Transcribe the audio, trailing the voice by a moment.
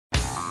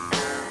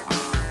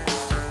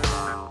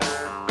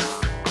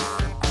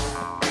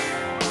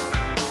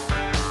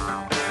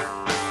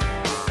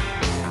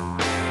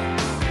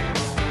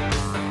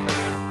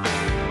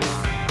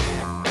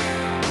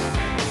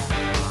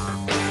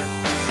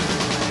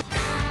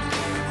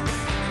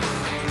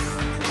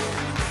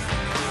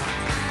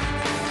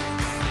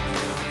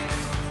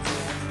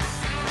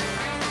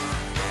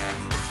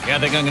Yeah, I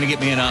think I'm going to get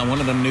me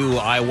one of the new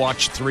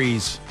iWatch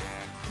 3s.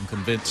 I'm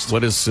convinced.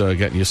 What is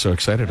getting you so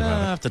excited about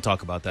it? I have to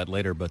talk about that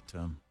later, but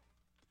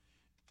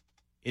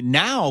it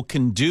now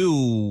can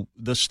do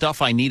the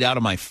stuff I need out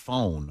of my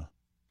phone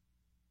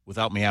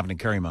without me having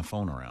to carry my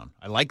phone around.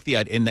 I like the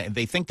idea, and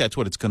they think that's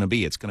what it's going to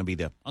be. It's going to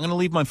be I'm going to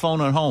leave my phone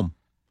at home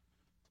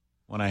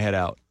when I head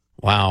out.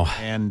 Wow.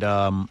 And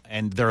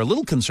they're a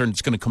little concerned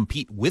it's going to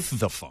compete with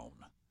the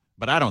phone,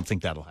 but I don't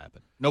think that'll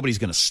happen. Nobody's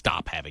going to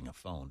stop having a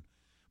phone.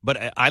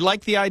 But I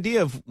like the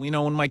idea of,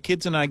 when my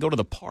kids and I go to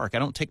the park, I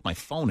don't take my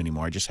phone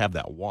anymore. I just have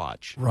that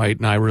watch. Right,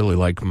 and I really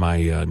like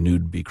my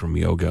nude Bikram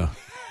yoga.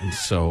 And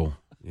so,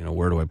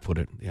 where do I put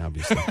it? The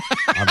obvious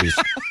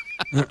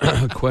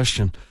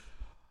question.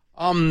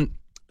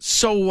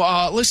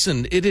 So,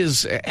 listen, it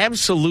is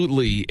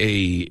absolutely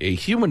a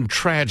human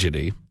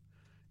tragedy.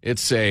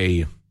 It's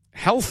a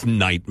health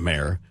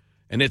nightmare,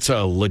 and it's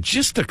a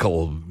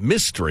logistical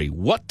mystery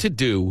what to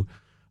do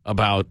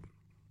about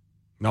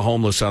the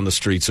homeless on the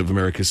streets of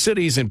America's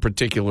cities, in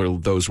particular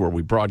those where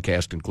we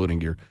broadcast,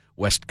 including your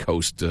West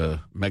Coast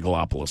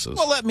megalopolises.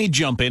 Well, let me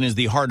jump in as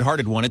the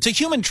hard-hearted one. It's a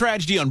human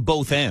tragedy on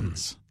both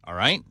ends, all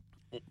right?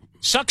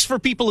 Sucks for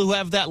people who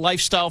have that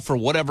lifestyle for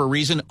whatever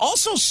reason.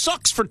 Also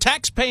sucks for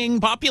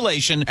tax-paying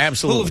population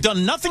Absolutely. who have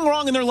done nothing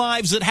wrong in their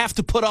lives that have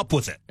to put up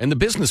with it. And the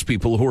business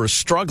people who are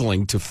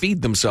struggling to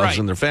feed themselves Right.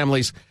 and their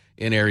families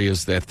in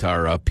areas that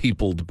are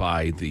peopled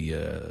by the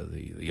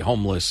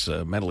homeless,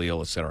 mentally ill,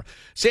 etc.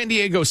 San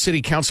Diego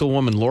City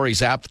Councilwoman Lori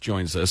Zapp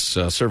joins us,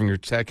 serving her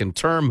second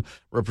term,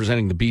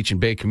 representing the Beach and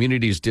Bay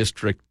Communities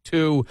District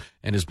 2,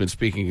 and has been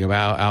speaking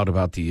about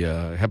the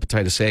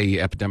hepatitis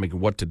A epidemic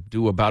and what to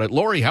do about it.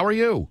 Lori, how are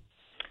you?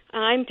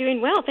 I'm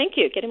doing well, thank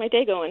you. Getting my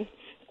day going.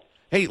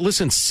 Hey,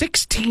 listen,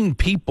 16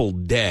 people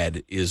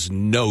dead is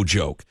no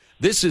joke.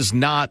 This is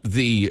not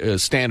the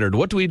standard.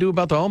 What do we do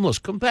about the homeless?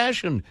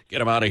 Compassion. Get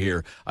them out of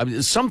here. I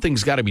mean,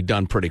 something's got to be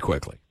done pretty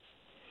quickly.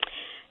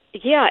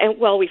 Yeah, and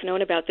we've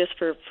known about this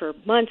for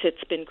months.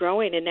 It's been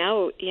growing, and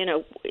now,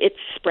 it's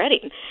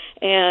spreading.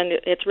 And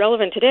it's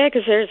relevant today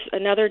because there's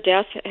another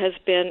death has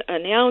been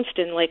announced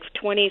in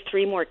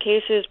 23 more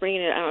cases,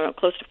 bringing it,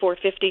 close to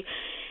 450.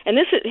 And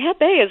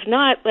Hep A is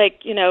not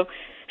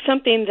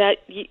something that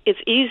is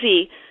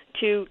easy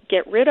to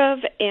get rid of.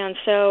 And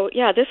so,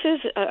 this is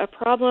a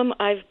problem.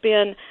 I've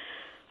been,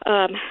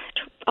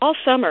 all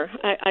summer,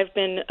 I've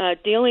been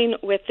dealing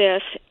with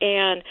this.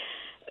 And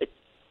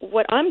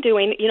what I'm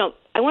doing,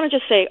 I want to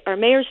just say our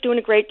mayor's doing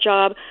a great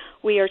job.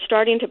 We are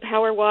starting to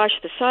power wash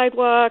the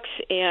sidewalks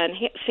and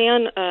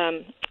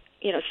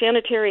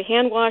sanitary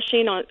hand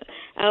washing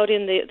out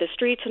in the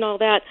streets and all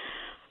that.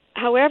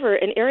 However,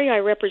 an area I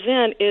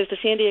represent is the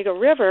San Diego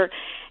River,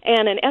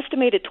 and an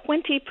estimated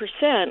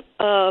 20%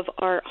 of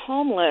our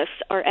homeless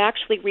are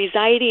actually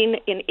residing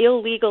in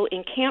illegal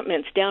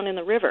encampments down in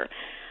the river.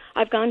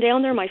 I've gone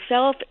down there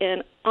myself,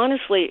 and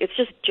honestly, it's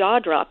just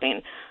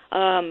jaw-dropping.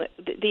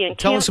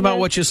 Tell us about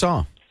what you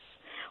saw.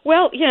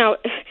 Well,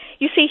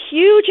 you see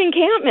huge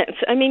encampments.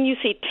 I mean, you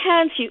see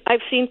tents.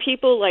 I've seen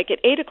people at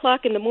 8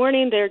 o'clock in the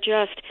morning. They're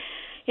just,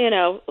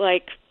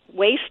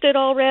 wasted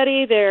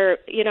already.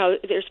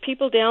 There's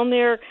people down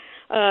there.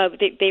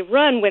 They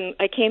run when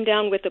I came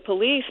down with the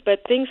police,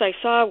 but things I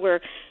saw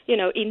were,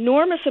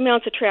 enormous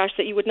amounts of trash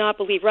that you would not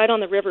believe right on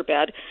the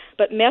riverbed.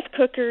 But meth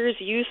cookers,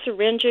 used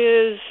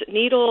syringes,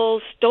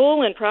 needles,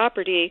 stolen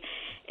property.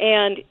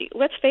 And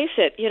let's face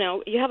it,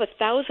 you have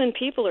 1,000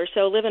 people or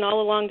so living all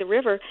along the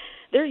river.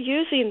 They're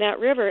using that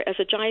river as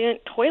a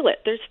giant toilet.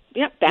 There's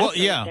bathrooms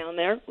down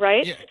there,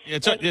 right? Yeah,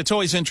 it's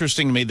always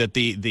interesting to me that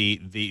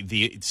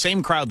the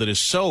same crowd that is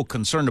so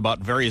concerned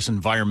about various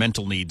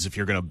environmental needs, if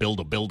you're going to build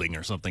a building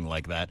or something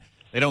like that,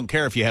 they don't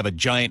care if you have a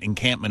giant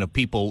encampment of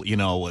people,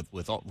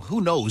 with all,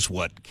 who knows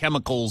what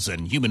chemicals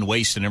and human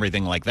waste and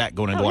everything like that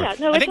going into water.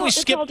 Yeah. No, I think we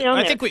skipped.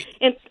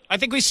 I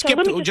think we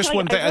skipped just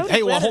one thing.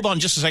 Hey, well, hold on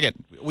just a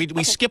second.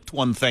 We skipped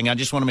one thing. I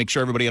just want to make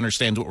sure everybody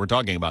understands what we're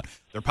talking about.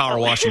 They're power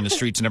washing the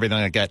streets and everything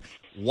like that.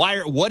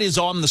 What is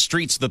on the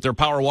streets that they're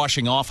power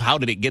washing off? How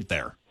did it get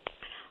there?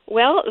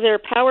 Well, they're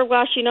power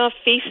washing off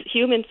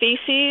human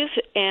feces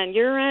and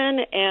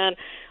urine and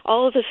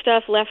all of the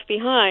stuff left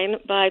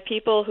behind by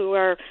people who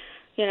are,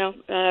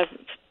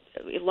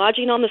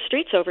 lodging on the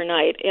streets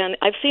overnight. And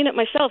I've seen it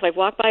myself. I've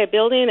walked by a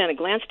building and I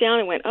glanced down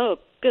and went, oh,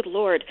 good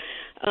Lord.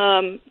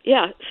 So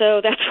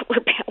that's what we're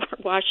power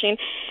washing.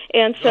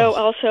 And so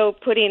also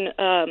putting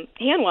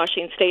hand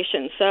washing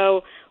stations.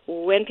 So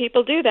when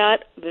people do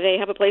that, they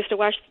have a place to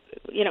wash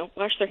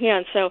their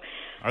hands. So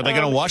are they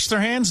going to wash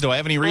their hands? Do I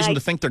have any reason to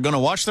think they're going to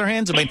wash their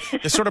hands? I mean,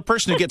 the sort of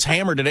person who gets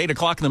hammered at 8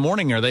 o'clock in the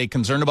morning, are they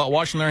concerned about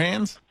washing their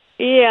hands?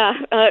 Yeah,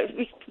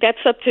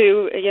 that's up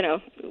to,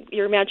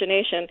 your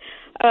imagination.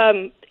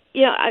 I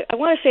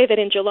want to say that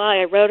in July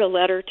I wrote a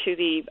letter to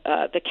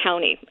the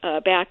county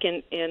back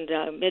in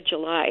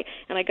mid-July,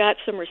 and I got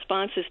some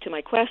responses to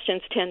my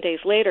questions 10 days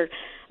later.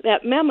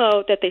 That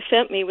memo that they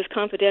sent me was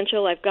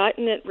confidential. I've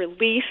gotten it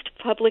released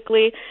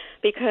publicly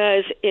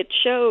because it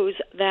shows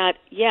that,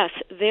 yes,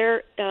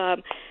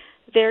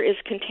 there is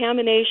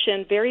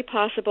contamination, very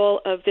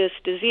possible, of this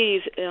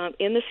disease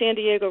in the San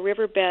Diego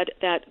riverbed,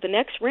 that the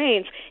next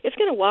rains, it's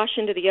going to wash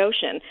into the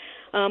ocean.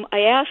 I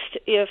asked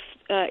if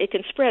it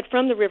can spread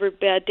from the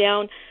riverbed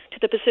down to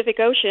the Pacific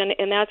Ocean,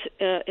 and that's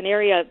an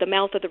area, the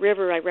mouth of the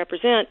river I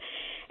represent.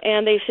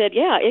 And they said,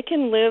 yeah, it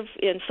can live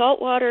in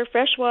saltwater,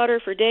 freshwater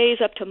for days,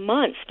 up to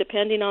months,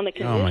 depending on the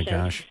conditions. Oh, my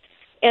gosh.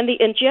 And the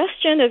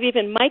ingestion of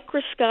even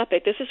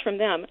microscopic, this is from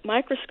them,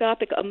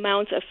 microscopic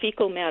amounts of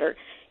fecal matter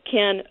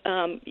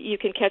you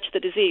can catch the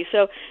disease.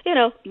 So,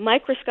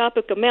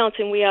 microscopic amounts,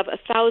 and we have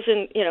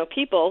 1,000,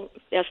 people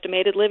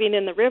estimated living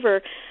in the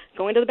river,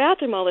 going to the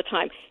bathroom all the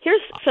time.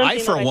 Here's something I,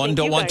 for one,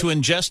 don't want to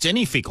ingest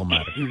any fecal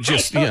matter.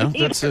 Just,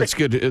 that's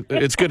good.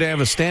 It's good to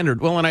have a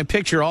standard. Well, and I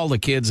picture all the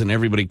kids and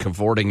everybody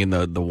cavorting in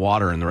the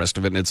water and the rest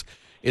of it, and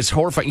it's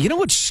horrifying. You know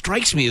what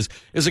strikes me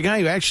is a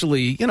guy who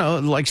actually,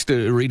 likes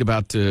to read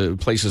about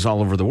places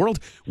all over the world.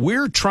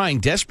 We're trying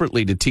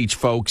desperately to teach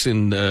folks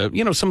in,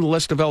 some of the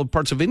less developed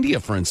parts of India,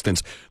 for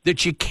instance,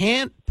 that you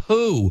can't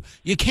poo.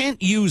 You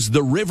can't use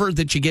the river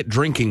that you get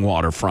drinking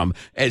water from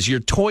as your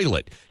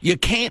toilet. You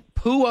can't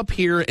poo up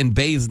here and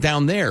bathe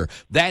down there.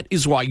 That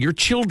is why your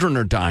children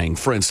are dying,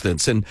 for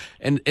instance. And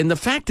the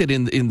fact that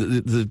in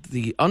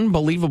the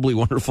unbelievably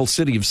wonderful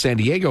city of San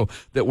Diego,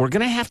 that we're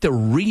going to have to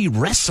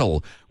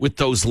re-wrestle with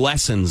those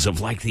lessons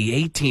of like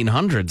the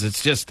 1800s.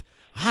 It's just,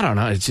 I don't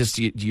know. It's just,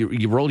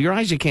 you roll your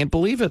eyes. You can't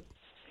believe it.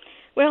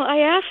 Well, I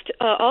asked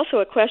also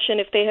a question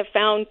if they have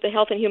found, the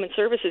Health and Human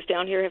Services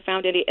down here have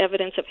found any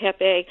evidence of Hep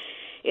A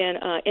in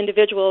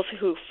individuals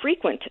who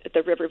frequent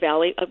the river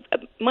valley.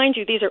 Mind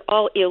you, these are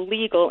all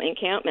illegal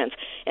encampments.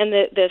 And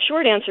the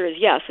short answer is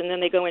yes, and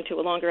then they go into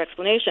a longer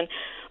explanation.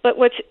 But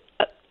what's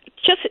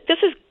this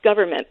is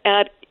government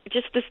at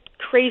just this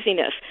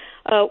craziness.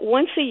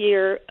 Once a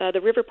year,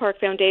 the River Park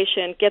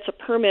Foundation gets a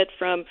permit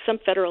from some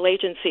federal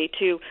agency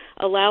to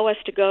allow us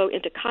to go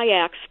into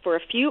kayaks for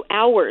a few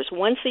hours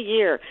once a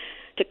year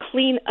to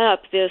clean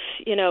up this,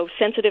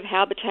 sensitive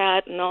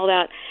habitat and all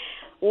that,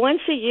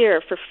 once a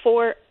year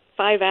for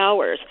 4-5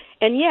 hours.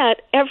 And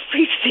yet,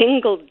 every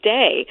single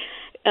day,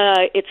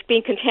 it's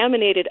being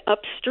contaminated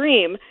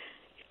upstream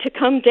to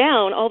come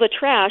down, all the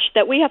trash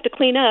that we have to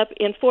clean up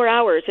in 4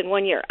 hours in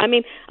 1 year. I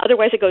mean,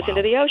 otherwise it goes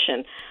into the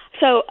ocean.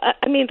 So,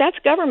 that's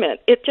government.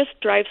 It just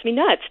drives me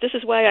nuts. This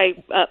is why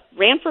I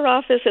ran for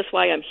office. That's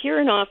why I'm here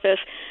in office,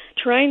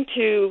 trying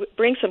to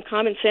bring some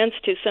common sense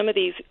to some of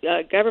these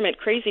government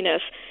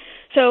craziness.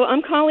 So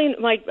I'm calling,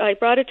 I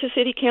brought it to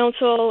City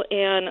Council,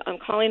 and I'm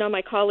calling on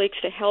my colleagues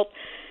to help,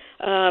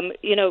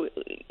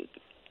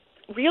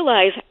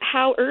 realize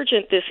how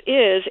urgent this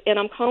is, and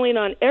I'm calling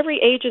on every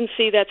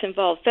agency that's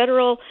involved,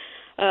 federal,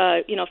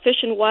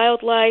 Fish and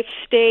Wildlife,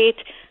 state,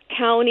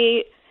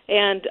 county,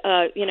 and,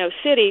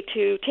 city,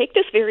 to take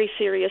this very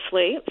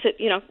seriously. So,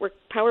 we're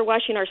power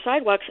washing our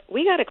sidewalks.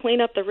 We got to clean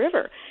up the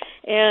river.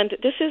 And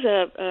this is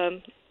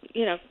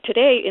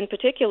today in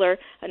particular,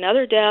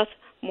 another death,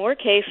 more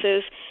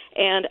cases.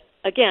 And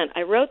again,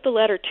 I wrote the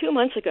letter 2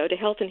 months ago to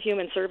Health and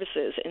Human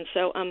Services. And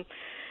so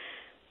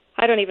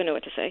I don't even know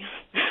what to say.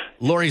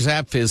 Lori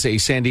Zapf is a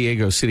San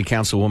Diego City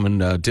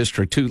Councilwoman,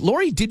 District 2.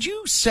 Lori, did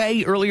you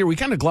say earlier, we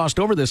kind of glossed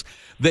over this,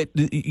 that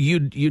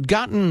you'd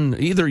gotten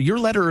either your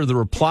letter or the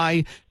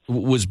reply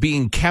was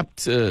being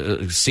kept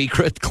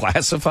secret,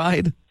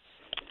 classified?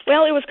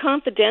 Well, it was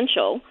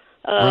confidential.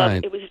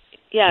 Right. It was.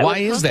 Yeah, why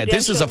is that?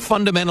 This is a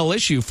fundamental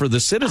issue for the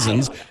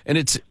citizens, and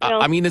it's,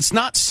 it's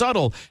not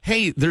subtle.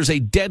 Hey, there's a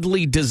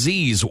deadly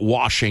disease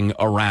washing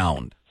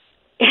around.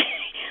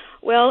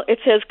 Well, it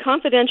says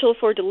confidential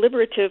for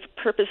deliberative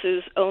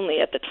purposes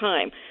only at the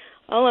time.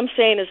 All I'm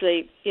saying is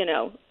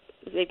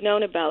they've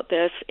known about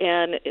this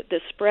and the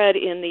spread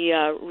in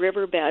the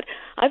riverbed.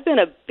 I've been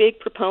a big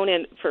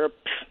proponent for,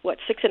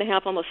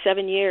 6.5, almost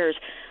 7 years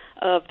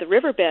of the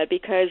riverbed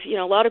because,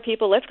 a lot of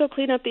people, let's go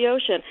clean up the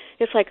ocean.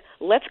 It's like,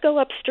 let's go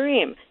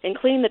upstream and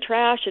clean the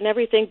trash and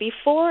everything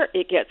before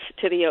it gets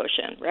to the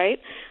ocean, right?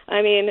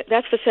 I mean,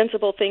 that's the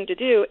sensible thing to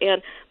do.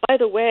 And by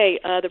the way,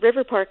 the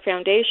River Park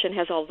Foundation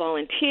has all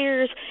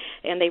volunteers,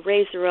 and they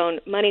raise their own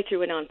money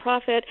through a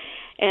nonprofit.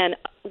 And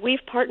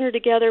we've partnered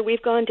together.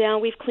 We've gone down.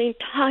 We've cleaned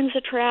tons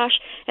of trash.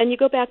 And you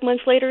go back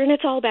months later, and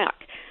it's all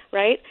back,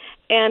 right?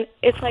 And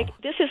it's like,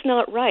 this is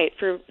not right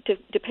to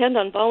depend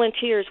on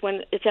volunteers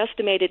when it's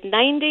estimated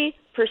 90%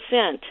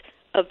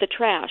 of the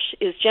trash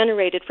is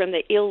generated from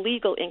the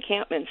illegal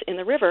encampments in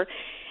the river.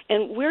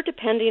 And we're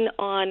depending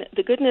on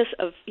the goodness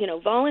of,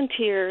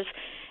 volunteers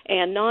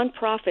and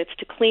nonprofits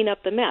to clean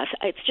up the mess.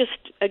 It's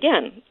just,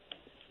 again,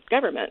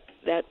 government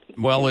that.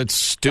 Well, it's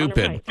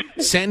stupid.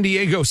 Right. San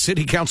Diego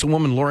City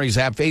Councilwoman Lori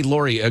Zapf. Hey,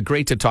 Lori,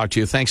 great to talk to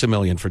you. Thanks a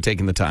million for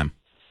taking the time.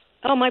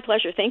 Oh, my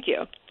pleasure. Thank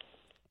you.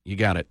 You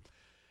got it.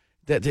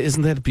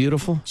 Isn't that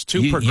beautiful? It's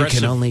too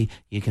progressive.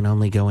 You can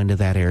only go into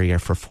that area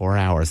for 4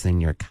 hours in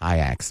your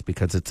kayaks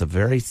because it's a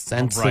very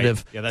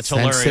sensitive,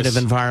 sensitive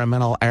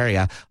environmental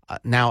area.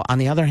 Now, on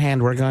the other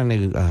hand, we're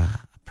going to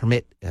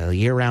permit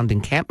year-round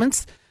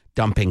encampments,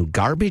 dumping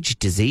garbage,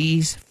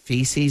 disease,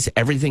 feces,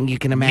 everything you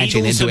can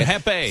imagine Needles into and it.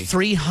 Hep A.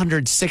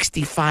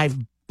 365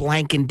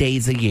 blanking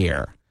days a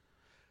year.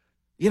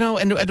 You know,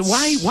 and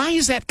why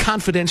is that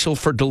confidential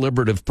for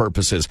deliberative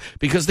purposes?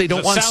 Because they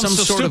don't want some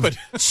sort of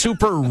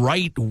super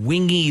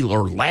right-wingy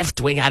or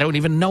left-wing, I don't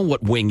even know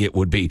what wing it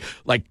would be,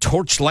 like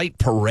torchlight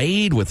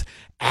parade with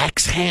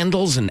axe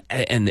handles and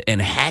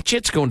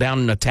hatchets going down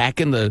and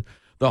attacking the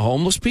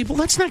homeless people.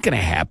 That's not going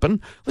to happen.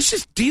 Let's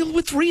just deal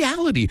with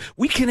reality.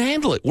 We can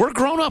handle it. We're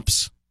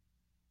grown-ups.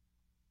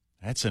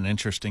 That's an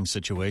interesting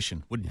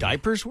situation. Would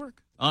diapers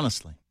work?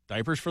 Honestly.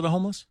 Diapers for the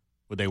homeless?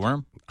 Would they wear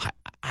them?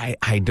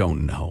 I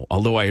don't know.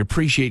 Although I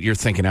appreciate your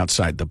thinking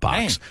outside the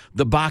box. Dang.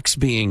 The box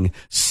being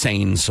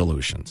sane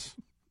solutions.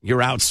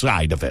 You're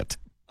outside of it.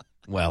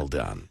 Well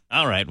done.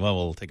 All right. Well,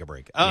 we'll take a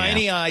break.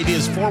 Any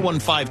ideas?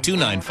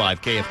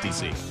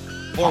 415-295-KFTC.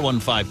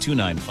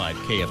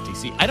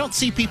 415-295-KFTC. I don't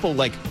see people,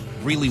 like,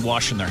 really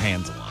washing their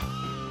hands a lot.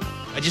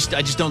 I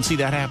just don't see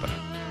that happening.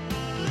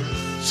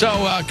 So,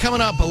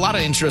 coming up, a lot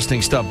of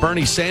interesting stuff.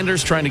 Bernie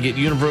Sanders trying to get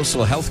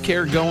universal health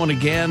care going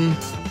again.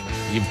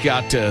 You've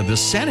got the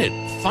Senate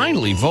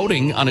finally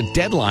voting on a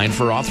deadline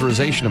for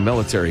authorization of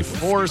military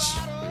force.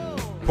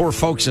 Poor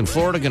folks in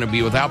Florida going to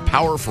be without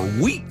power for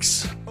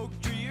weeks.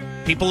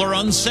 People are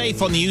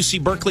unsafe on the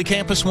UC Berkeley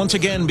campus once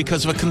again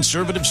because of a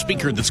conservative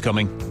speaker that's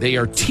coming. They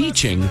are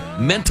teaching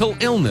mental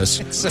illness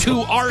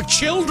to our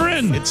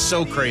children. It's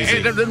so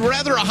crazy. And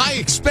rather a high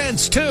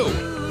expense, too.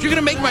 If you're going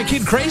to make my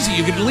kid crazy,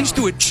 you can at least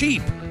do it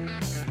cheap.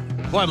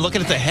 Well, I'm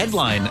looking at the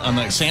headline on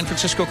the San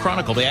Francisco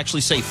Chronicle. They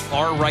actually say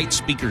far-right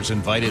speakers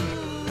invited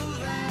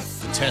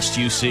to test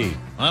UC.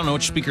 I don't know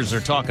which speakers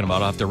they're talking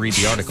about. I'll have to read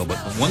the article, but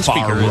one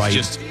speaker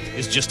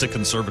is just a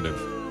conservative.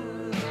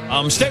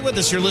 Stay with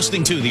us. You're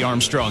listening to the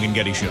Armstrong and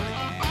Getty Show.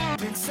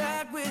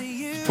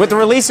 With the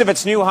release of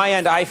its new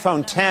high-end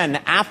iPhone X,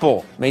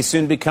 Apple may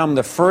soon become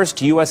the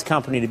first U.S.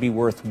 company to be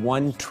worth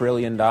 $1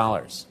 trillion.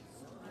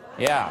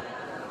 Yeah.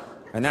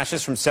 And that's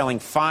just from selling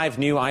 5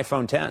 new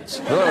iPhone Xs.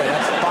 Literally,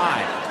 that's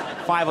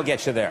 5. 5 will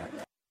get you there.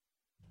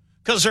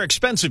 Because they're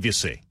expensive, you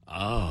see.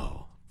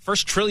 Oh.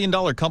 First $1 trillion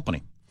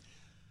company.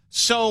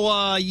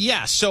 So,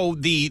 so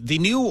the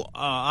new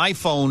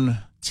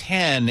iPhone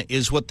X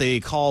is what they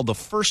call the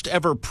first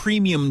ever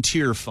premium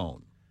tier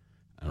phone.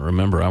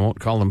 Remember, I won't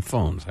call them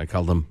phones. I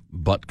call them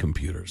butt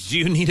computers. Do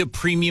you need a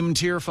premium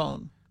tier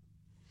phone?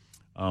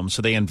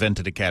 So they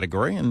invented a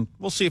category, and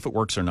we'll see if it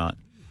works or not.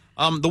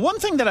 The one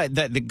thing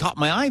that caught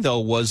my eye, though,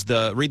 was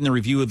reading the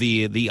review of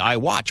the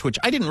iWatch, which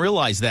I didn't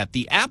realize that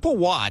the Apple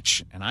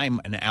Watch, and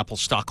I'm an Apple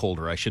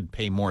stockholder, I should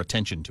pay more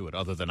attention to it,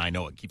 other than I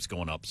know it keeps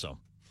going up. So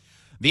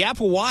the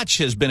Apple Watch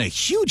has been a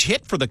huge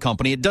hit for the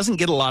company. It doesn't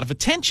get a lot of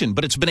attention,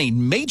 but it's been a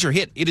major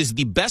hit. It is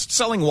the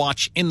best-selling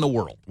watch in the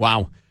world.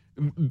 Wow.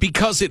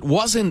 Because it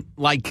wasn't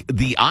like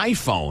the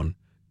iPhone.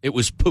 It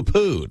was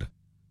poo-pooed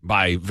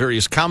by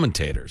various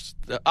commentators.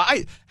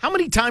 How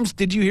many times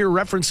did you hear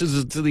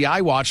references to the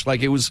iWatch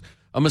like it was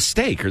a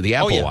mistake or the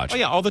Apple Watch? Oh,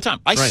 yeah, all the time.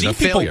 I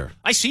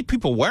see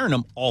people wearing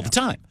them all the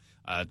time.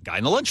 A guy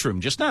in the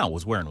lunchroom just now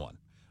was wearing one.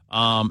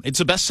 It's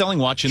the best-selling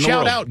watch in the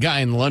world. Shout out, guy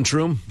in the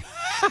lunchroom.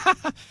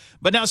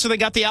 But now, so they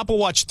got the Apple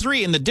Watch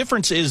 3, and the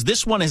difference is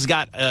this one has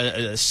got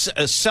a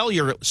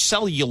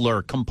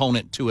cellular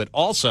component to it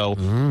also,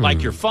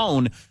 like your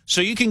phone. So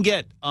you can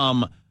get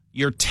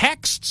your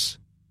texts,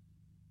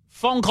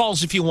 phone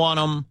calls if you want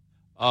them.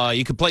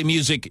 You can play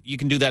music. You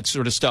can do that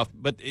sort of stuff.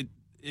 But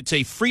it's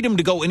a freedom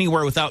to go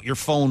anywhere without your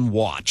phone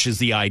watch is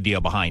the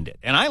idea behind it.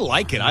 And I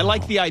like it. I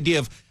like the idea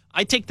of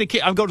I take the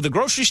kid. I go to the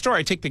grocery store.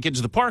 I take the kids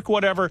to the park,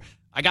 whatever.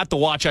 I got the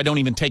watch. I don't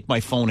even take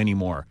my phone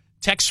anymore.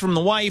 Text from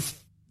the wife,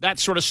 that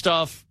sort of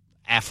stuff.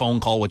 A phone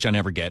call, which I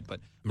never get, but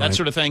that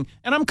sort of thing.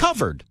 And I'm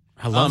covered.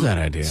 I love that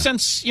idea.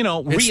 Since,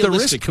 it's the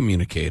risk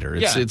communicator.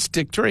 It's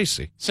Dick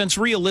Tracy. Since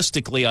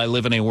realistically I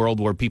live in a world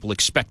where people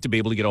expect to be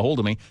able to get a hold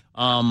of me,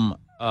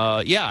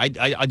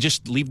 I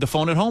just leave the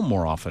phone at home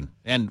more often,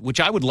 and which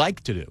I would like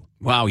to do.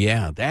 Wow,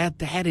 yeah,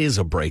 that is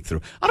a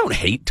breakthrough. I don't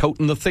hate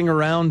toting the thing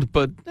around,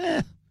 but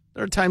there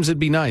are times it'd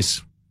be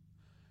nice.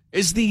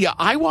 Is the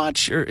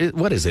iWatch, or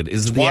what is it?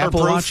 Is it the Apple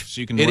Watch?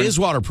 So you can it is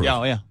waterproof.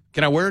 Yeah.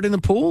 Can I wear it in the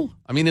pool?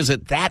 I mean, is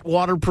it that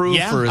waterproof?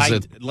 Yeah, or is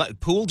it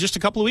pool just a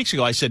couple of weeks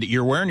ago. I said,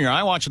 you're wearing your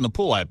iWatch in the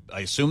pool. I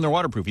assume they're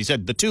waterproof. He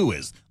said the 2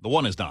 is. The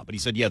 1 is not. But he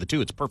said, yeah, the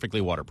 2, it's perfectly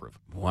waterproof.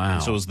 Wow.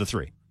 And so is the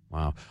 3.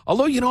 Wow.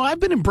 Although,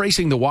 I've been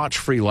embracing the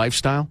watch-free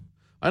lifestyle.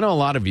 I know a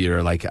lot of you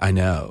are like, I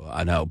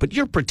know. But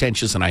you're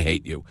pretentious and I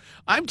hate you.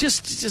 I'm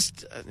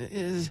just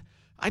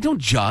I don't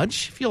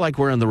judge. If you like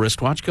wearing the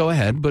wristwatch, go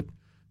ahead. But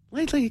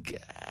lately,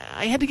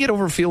 I had to get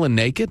over feeling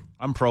naked.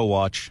 I'm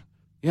pro-watch.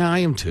 Yeah, I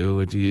am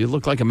too. You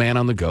look like a man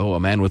on the go, a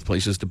man with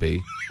places to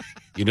be.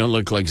 You don't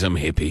look like some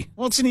hippie.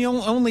 Well, it's the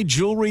only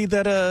jewelry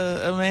that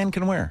a man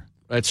can wear.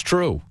 That's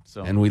true.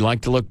 And we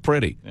like to look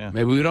pretty. Yeah.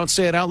 Maybe we don't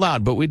say it out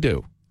loud, but we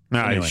do.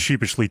 Anyway. I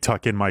sheepishly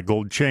tuck in my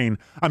gold chain.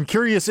 I'm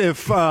curious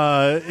if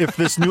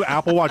this new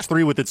Apple Watch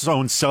 3 with its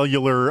own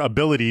cellular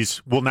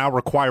abilities will now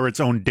require its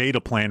own data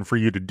plan for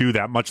you to do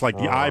that, much like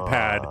the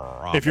iPad.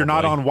 Probably. If you're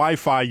not on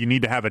Wi-Fi, you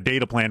need to have a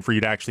data plan for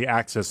you to actually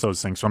access those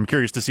things. So I'm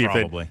curious to see if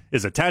it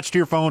is attached to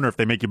your phone or if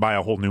they make you buy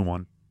a whole new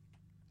one.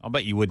 I'll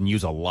bet you wouldn't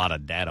use a lot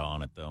of data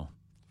on it, though.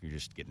 You're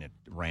just getting it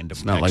random.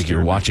 It's not like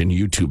you're watching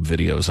YouTube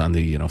videos on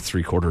the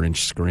 3/4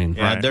 inch screen.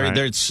 Yeah,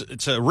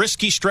 it's a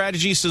risky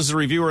strategy, says the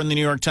reviewer in the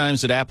New York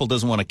Times, that Apple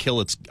doesn't want to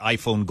kill its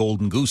iPhone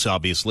golden goose,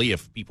 obviously,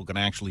 if people can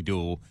actually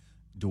do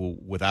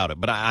without it.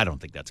 But I don't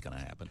think that's going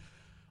to happen.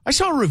 I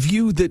saw a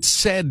review that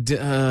said,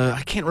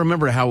 I can't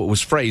remember how it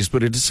was phrased,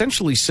 but it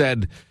essentially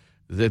said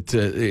that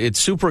it's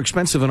super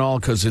expensive and all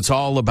because it's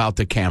all about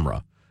the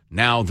camera.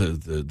 Now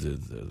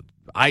the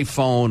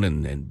iPhone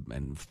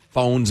and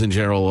phones in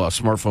general,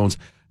 smartphones,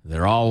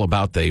 they're all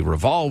about they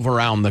revolve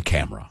around the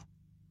camera.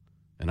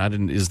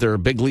 And is there a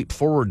big leap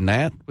forward in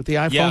that with the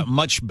iPhone? Yeah,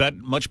 much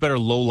better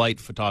low light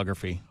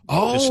photography.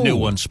 Oh. This new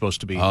one's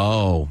supposed to be.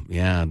 Oh,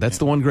 yeah. That's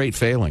the one great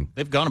failing.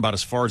 They've gone about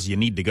as far as you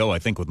need to go, I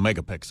think, with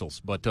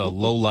megapixels, but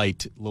low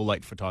light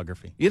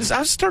photography. I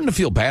was starting to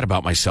feel bad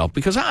about myself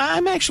because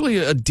I'm actually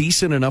a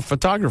decent enough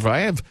photographer.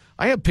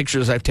 I have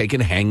pictures I've taken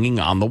hanging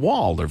on the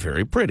wall. They're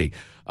very pretty.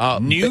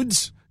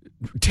 Nudes?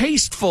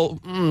 Tasteful,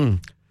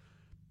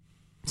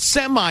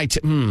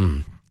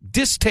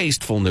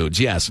 distasteful nudes,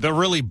 yes. The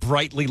really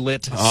brightly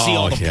lit, see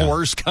all the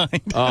pores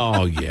kind.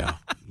 Oh, yeah.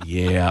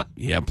 Yeah,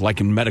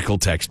 like in medical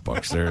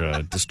textbooks.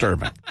 They're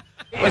disturbing.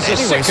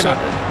 Anyway,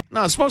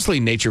 it's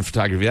mostly nature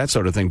photography, that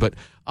sort of thing. But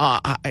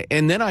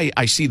and then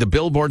I see the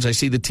billboards, I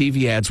see the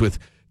TV ads with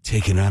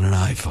taken on an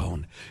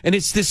iPhone. And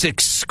it's this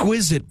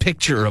exquisite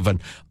picture of an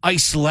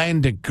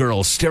Icelandic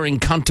girl staring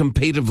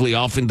contemplatively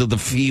off into the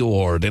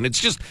fjord. And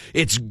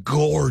it's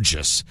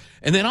gorgeous.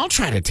 And then I'll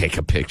try to take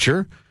a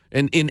picture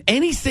and in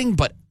anything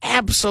but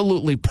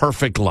absolutely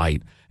perfect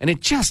light. And it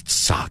just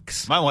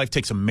sucks. My wife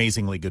takes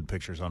amazingly good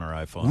pictures on her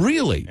iPhone.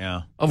 Really?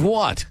 Yeah. Of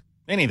what?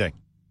 Anything.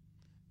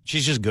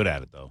 She's just good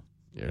at it, though.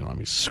 Yeah, let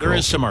me there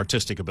is some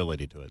artistic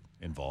ability to it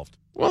involved.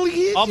 Well,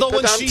 yeah, I'm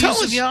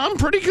telling you, I'm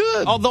pretty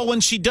good. Although when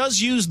she does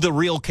use the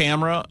real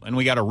camera, and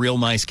we got a real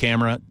nice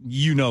camera,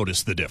 you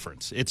notice the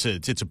difference. It's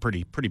a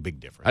pretty big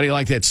difference. How do you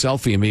like that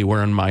selfie of me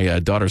wearing my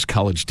daughter's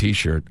college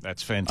T-shirt?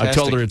 That's fantastic. I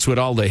told her it's what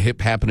all the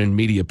hip happening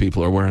media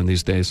people are wearing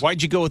these days.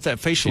 Why'd you go with that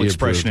facial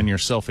expression in your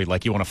selfie,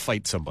 like you want to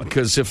fight somebody?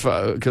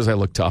 Because I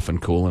look tough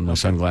and cool in my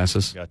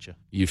sunglasses. Gotcha.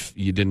 You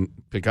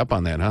didn't pick up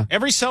on that, huh?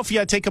 Every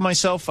selfie I take of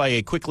myself,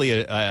 I quickly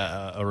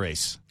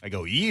erase. I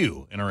go,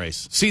 you, and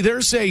erase. See,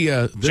 there's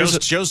a...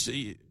 Joe's,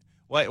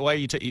 why are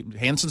you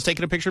Hanson's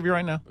taking a picture of you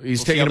right now?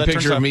 He's taking a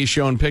picture of me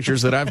showing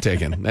pictures that I've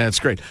taken. That's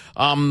great.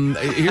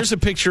 Here's a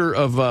picture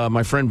of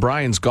my friend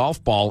Brian's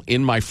golf ball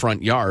in my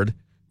front yard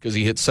because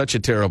he hit such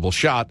a terrible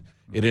shot.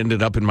 It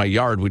ended up in my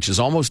yard, which is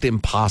almost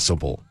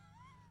impossible.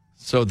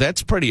 So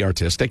that's pretty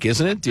artistic,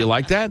 isn't it? Do you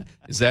like that?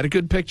 Is that a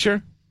good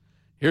picture?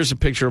 Here's a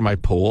picture of my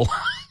pool.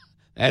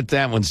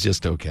 That one's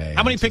just okay.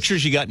 How many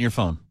pictures you got in your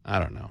phone? I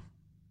don't know.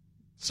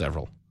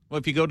 Several. Well,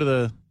 if you go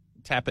to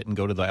tap it and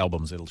go to the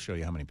albums, it'll show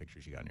you how many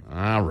pictures you got in your phone.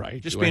 All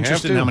right. Just be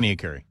interested in how many you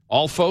carry.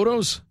 All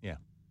photos? Yeah.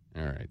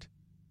 All right.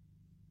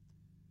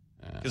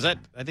 Because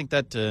I think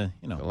that,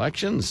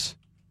 Collections?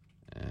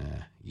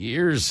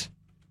 Years?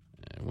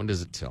 When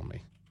does it tell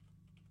me?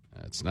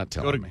 It's not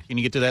telling me. Can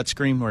you get to that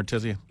screen where it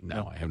tells you?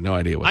 No, I have no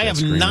idea what that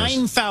screen is. I have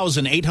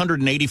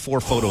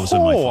 9,884 photos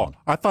in my phone.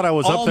 I thought I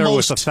was up there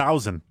with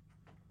 1,000.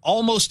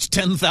 Almost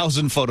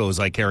 10,000 photos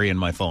I carry in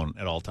my phone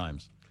at all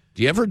times.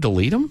 Do you ever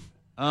delete them?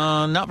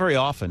 Not very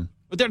often.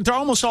 But they're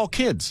almost all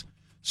kids.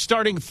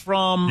 Starting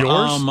from...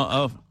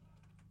 Yours?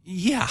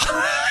 Yeah.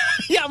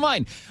 Yeah,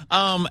 mine.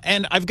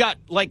 And I've got,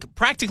 like,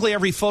 practically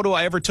every photo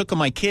I ever took of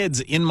my kids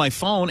in my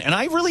phone, and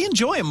I really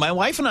enjoy them. My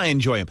wife and I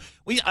enjoy them.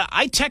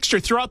 I text her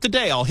throughout the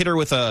day. I'll hit her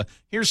with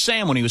here's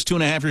Sam when he was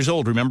 2.5 years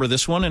old. Remember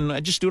this one? And I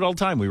just do it all the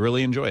time. We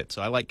really enjoy it.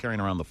 So I like carrying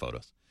around the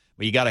photos.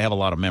 But you got to have a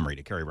lot of memory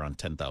to carry around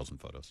 10,000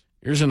 photos.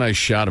 Here's a nice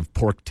shot of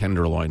pork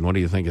tenderloin. What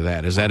do you think of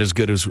that? Is that as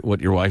good as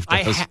what your wife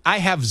does? I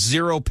have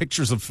 0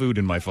 pictures of food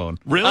in my phone.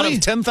 Really? Out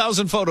of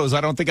 10,000 photos, I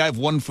don't think I have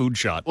one food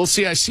shot. Well,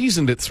 see, I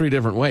seasoned it 3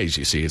 different ways,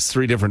 you see. It's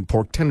 3 different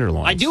pork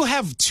tenderloins. I do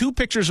have 2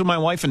 pictures of my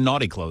wife in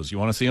naughty clothes. You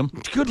want to see them?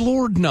 Good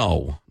Lord,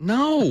 no.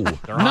 No.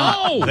 They're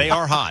hot. They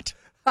are hot.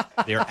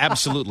 They are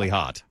absolutely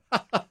hot.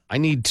 I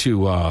need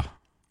to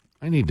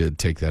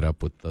take that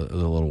up with the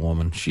little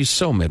woman. She's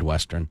so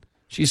Midwestern.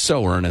 She's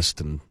so earnest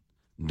and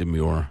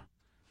demure.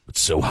 But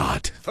so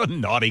hot. The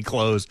naughty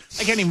clothes.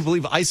 I can't even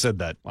believe I said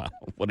that. Wow.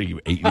 What are you,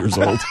 8 years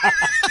old?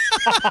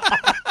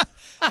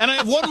 And I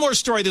have one more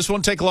story. This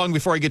won't take long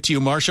before I get to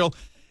you, Marshall.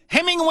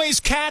 Hemingway's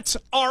cats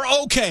are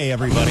okay,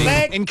 everybody.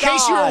 In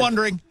case you were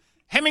wondering,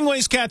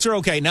 Hemingway's cats are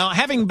okay. Now,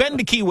 having been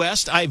to Key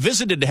West, I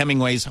visited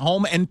Hemingway's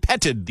home and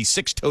petted the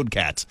 6-toed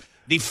cats.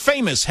 The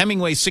famous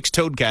Hemingway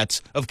 6-toed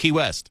cats of Key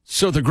West.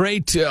 So the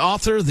great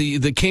author,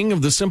 the king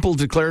of the simple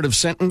declarative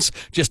sentence,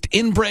 just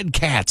inbred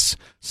cats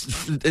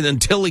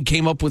until he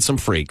came up with some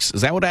freaks.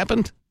 Is that what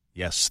happened?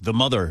 Yes, the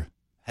mother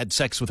had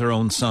sex with her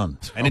own son,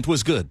 and it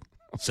was good,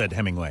 said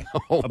Hemingway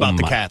about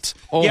the cats.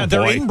 Oh,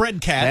 they're boy.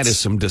 inbred cats. That is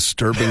some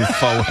disturbing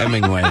faux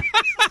Hemingway.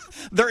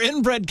 They're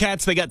inbred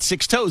cats. They got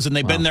 6 toes, and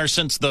they've been there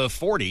since the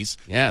 40s.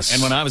 Yes.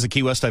 And when I was at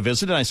Key West, I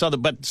visited, and I saw that.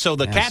 But so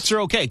the cats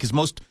are okay because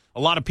most A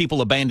lot of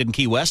people abandoned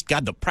Key West.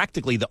 God,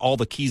 all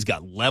the keys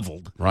got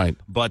leveled. Right.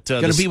 But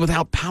going to be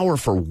without power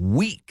for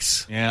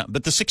weeks. Yeah,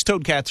 but the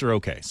six-toed cats are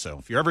okay. So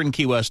if you're ever in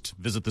Key West,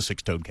 visit the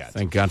six-toed cats.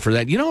 Thank God for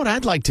that. You know what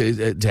I'd like to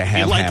have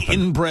you like happen?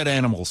 inbred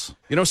animals.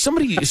 You know,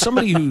 somebody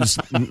who's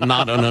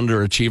not an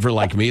underachiever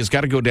like me has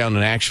got to go down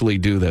and actually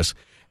do this.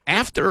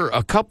 After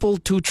a couple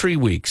 2-3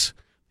 weeks,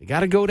 you got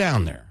to go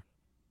down there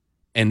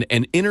and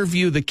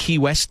interview the Key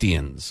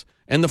Westians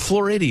and the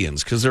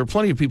Floridians, because there are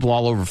plenty of people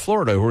all over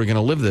Florida who are going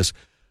to live this.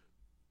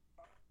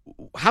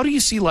 How do you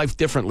see life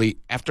differently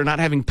after not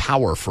having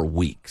power for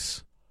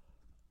weeks?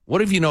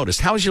 What have you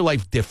noticed? How is your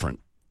life different?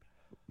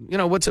 You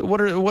know, what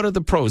are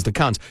the pros, the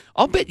cons?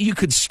 I'll bet you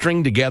could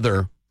string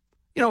together,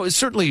 you know, it's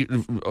certainly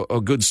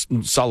a good,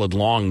 solid,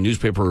 long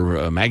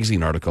newspaper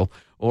magazine article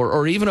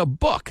or even a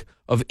book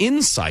of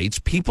insights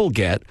people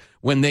get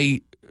when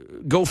they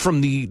go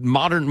from the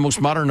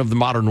most modern of the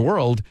modern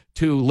world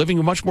to living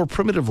a much more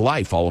primitive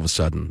life all of a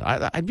sudden.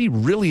 I'd be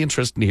really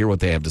interested to hear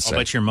what they have to say. I'll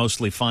bet you're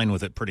mostly fine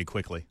with it pretty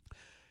quickly.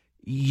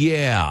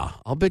 Yeah,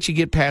 I'll bet you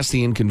get past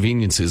the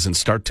inconveniences and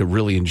start to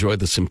really enjoy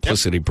the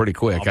simplicity pretty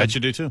quick. I'll bet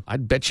you do too.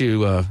 I'd bet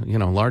you,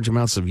 large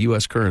amounts of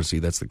U.S. currency.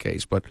 That's the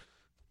case, but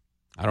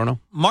I don't know.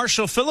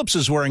 Marshall Phillips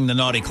is wearing the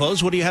naughty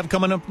clothes. What do you have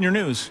coming up in your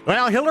news?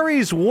 Well,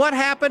 Hillary's What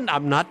Happened?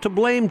 I'm Not to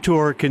Blame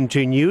tour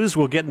continues.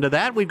 We'll get into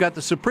that. We've got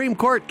the Supreme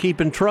Court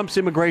keeping Trump's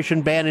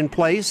immigration ban in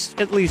place,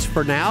 at least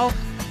for now.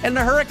 And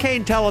the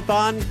Hurricane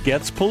Telethon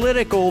gets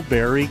political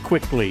very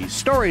quickly.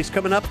 Stories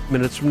coming up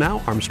minutes from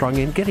now. Armstrong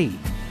and Getty.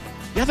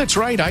 Yeah, that's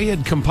right. I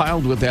had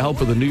compiled, with the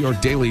help of the New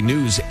York Daily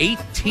News,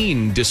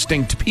 18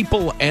 distinct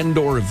people and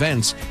or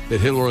events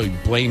that Hillary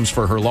blames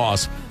for her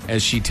loss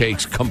as she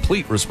takes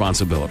complete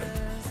responsibility.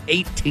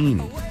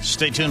 18.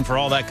 Stay tuned for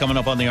all that coming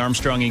up on the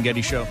Armstrong and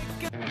Getty Show.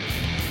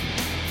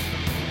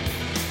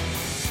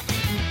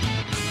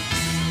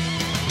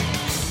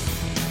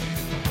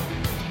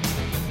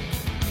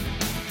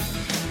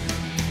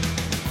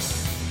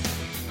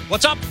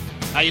 What's up?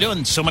 How you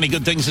doing? So many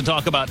good things to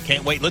talk about.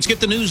 Can't wait. Let's get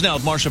the news now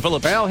with Marshall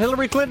Phillips. Well,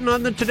 Hillary Clinton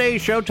on the Today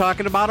Show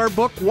talking about her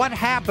book, What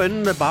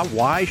Happened, about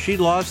why she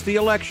lost the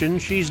election.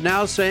 She's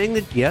now saying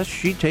that, yes,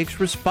 she takes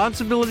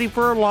responsibility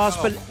for her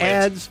loss, but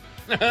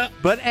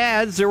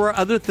adds there were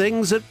other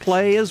things at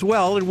play as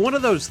well. And one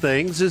of those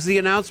things is the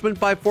announcement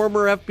by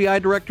former FBI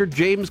Director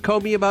James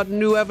Comey about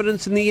new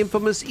evidence in the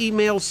infamous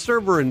email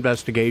server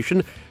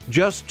investigation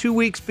just 2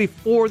 weeks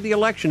before the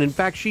election. In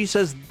fact, she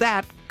says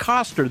that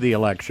cost her the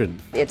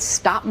election. It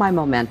stopped my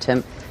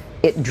momentum.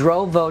 It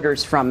drove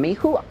voters from me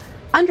who,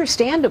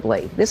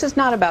 understandably, this is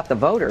not about the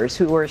voters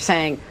who were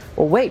saying,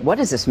 well, wait, what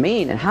does this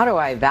mean and how do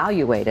I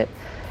evaluate it?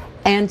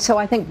 And so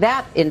I think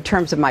that, in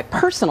terms of my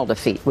personal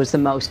defeat, was the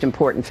most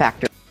important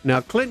factor. Now,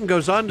 Clinton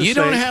goes on to say... You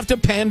don't have to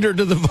pander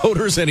to the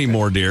voters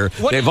anymore, dear.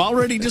 What? They've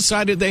already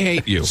decided they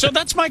hate you. So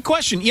that's my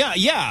question.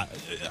 Yeah.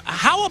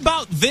 How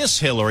about this,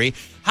 Hillary?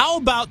 How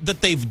about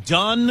that they've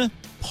done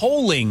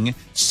polling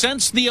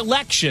since the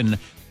election,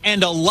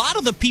 and a lot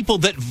of the people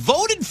that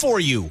voted for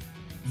you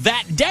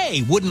that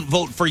day wouldn't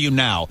vote for you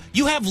now?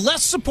 You have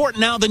less support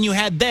now than you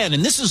had then,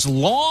 and this is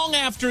long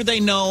after they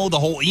know the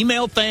whole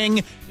email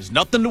thing is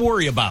nothing to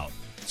worry about.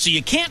 So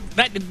you can't,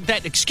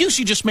 that excuse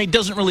you just made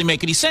doesn't really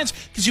make any sense,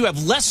 because you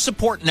have less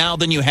support now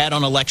than you had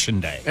on Election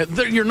Day.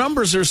 Your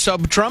numbers are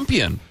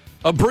sub-Trumpian.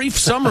 A brief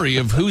summary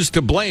of who's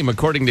to blame,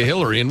 according to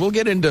Hillary, and we'll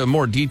get into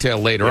more detail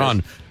later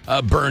on.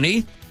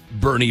 Bernie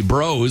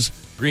Bros,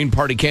 Green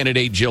Party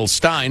candidate Jill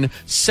Stein,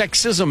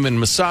 sexism and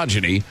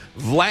misogyny,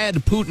 Vlad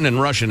Putin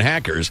and Russian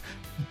hackers,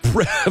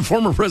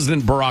 former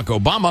President Barack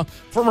Obama,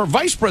 former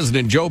Vice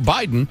President Joe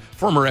Biden,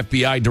 former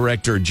FBI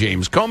Director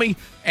James Comey,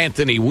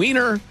 Anthony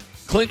Weiner,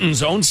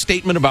 Clinton's own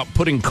statement about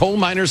putting coal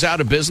miners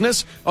out of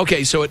business.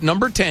 Okay, so at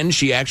number 10,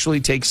 she actually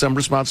takes some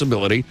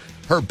responsibility.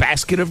 Her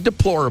basket of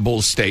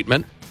deplorables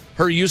statement,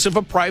 her use of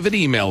a private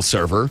email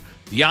server,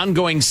 the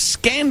ongoing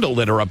scandal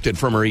that erupted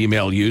from her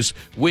email use,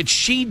 which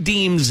she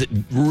deems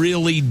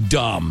really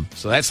dumb.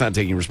 So that's not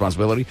taking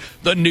responsibility.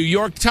 The New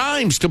York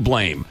Times to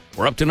blame.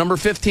 We're up to number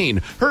 15.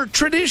 Her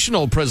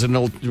traditional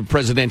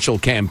presidential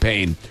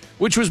campaign,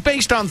 which was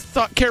based on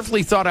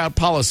carefully thought out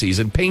policies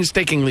and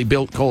painstakingly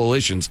built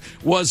coalitions,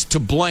 was to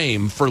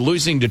blame for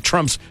losing to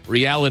Trump's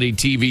reality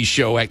TV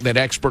show that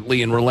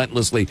expertly and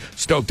relentlessly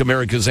stoked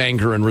America's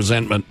anger and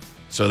resentment.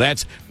 So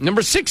that's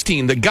number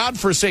 16, the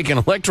godforsaken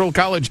Electoral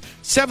College.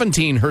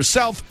 17,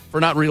 herself for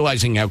not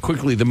realizing how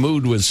quickly the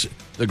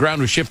ground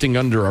was shifting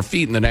under our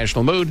feet in the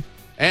national mood.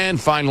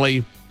 And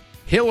finally,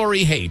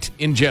 Hillary hate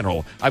in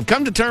general. I've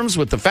come to terms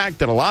with the fact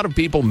that a lot of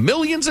people,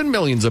 millions and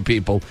millions of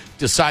people,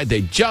 decide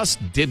they just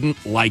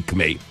didn't like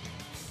me.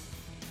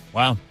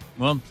 Wow.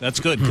 Well, that's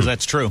good, because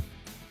that's true.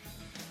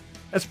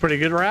 That's a pretty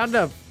good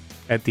roundup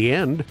at the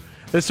end.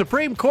 The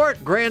Supreme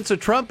Court grants a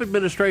Trump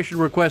administration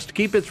request to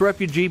keep its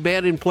refugee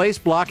ban in place,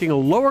 blocking a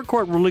lower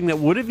court ruling that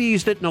would have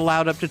eased it and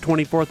allowed up to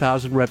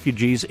 24,000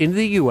 refugees into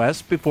the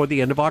U.S. before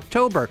the end of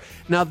October.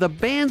 Now, the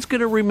ban's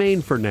going to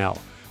remain for now,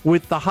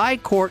 with the High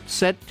Court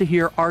set to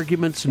hear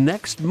arguments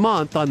next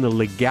month on the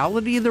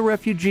legality of the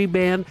refugee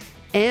ban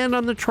and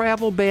on the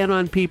travel ban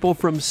on people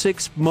from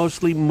 6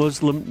 mostly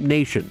Muslim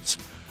nations.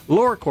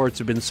 Lower courts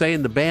have been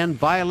saying the ban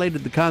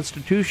violated the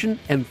Constitution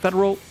and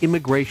federal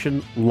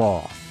immigration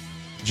law.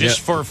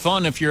 Just for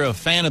fun, if you're a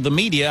fan of the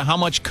media, how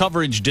much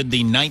coverage did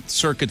the Ninth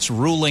Circuit's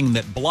ruling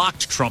that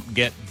blocked Trump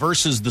get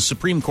versus the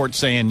Supreme Court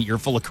saying you're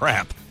full of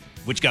crap,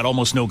 which got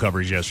almost no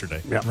coverage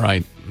yesterday? Yeah.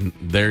 Right.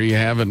 There you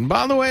have it. And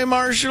by the way,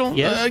 Marshall,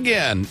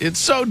 again, it's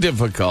so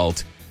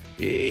difficult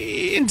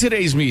in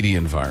today's media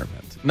environment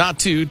not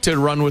to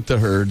run with the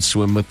herd,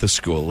 swim with the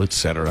school,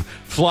 etc.,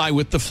 fly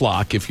with the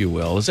flock, if you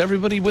will. Is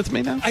everybody with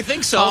me now? I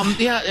think so.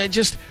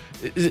 Just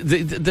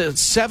the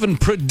 7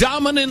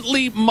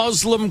 predominantly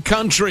Muslim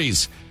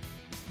countries.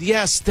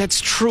 Yes, that's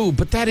true,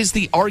 but that is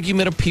the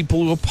argument of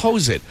people who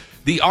oppose it.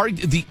 The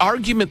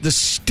argument, the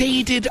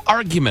stated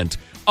argument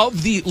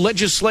of the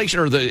legislation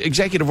or the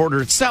executive order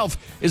itself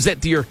is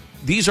that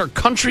these are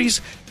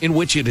countries in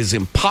which it is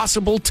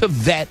impossible to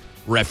vet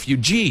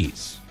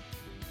refugees.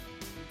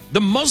 The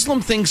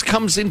Muslim thing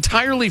comes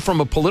entirely from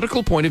a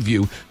political point of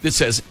view that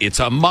says it's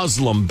a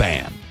Muslim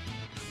ban.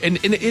 And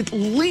at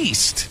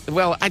least,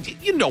 well,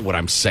 you know what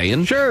I'm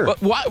saying. Sure.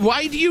 But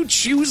why do you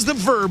choose the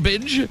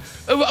verbiage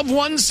of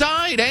one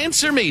side?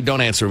 Answer me. Don't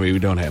answer me. We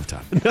don't have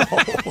time. No.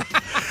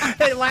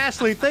 Hey,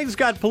 lastly, things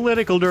got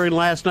political during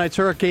last night's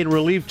hurricane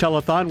relief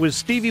telethon, with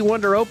Stevie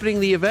Wonder opening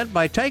the event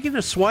by taking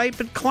a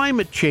swipe at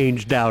climate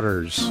change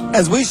doubters.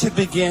 As we should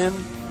begin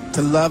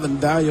to love and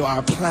value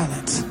our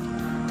planet,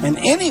 and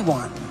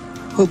anyone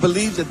who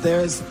believes that there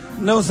is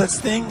no such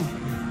thing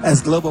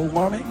as global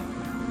warming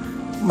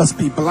must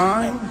be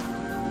blind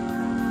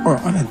or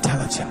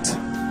unintelligent.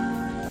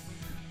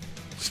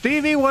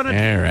 Stevie, what All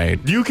right.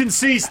 You can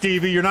see,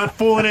 Stevie. You're not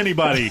fooling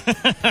anybody.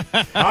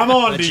 I'm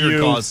on That's to your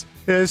you. cause.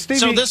 Stevie,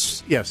 So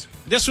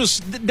this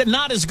was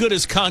not as good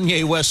as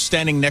Kanye West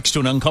standing next to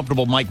an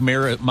uncomfortable Mike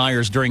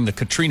Myers during the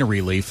Katrina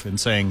relief and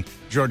saying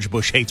George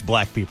Bush hates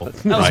black people.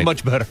 That was Right.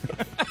 much better.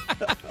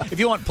 If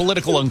you want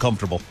political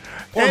uncomfortable,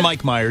 or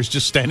Mike Myers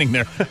just standing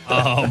there.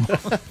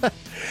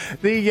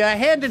 The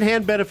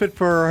hand-in-hand benefit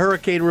for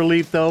hurricane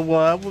relief, though,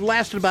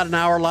 lasted about an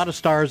hour. A lot of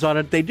stars on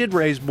it. They did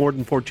raise more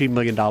than $14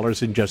 million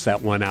in just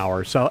that 1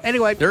 hour. So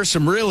anyway. There's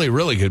some really,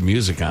 really good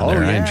music on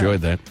there. Yeah. I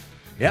enjoyed that.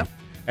 Yep.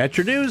 At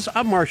your news,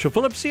 I'm Marshall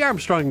Phillips, the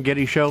Armstrong and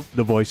Getty Show,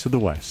 the voice of the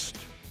West.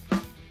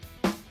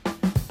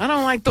 I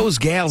don't like those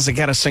gals that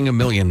got to sing a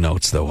million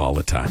notes, though, all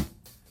the time.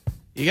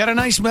 You got a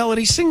nice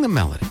melody, sing the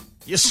melody.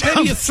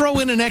 Maybe you throw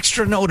in an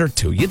extra note or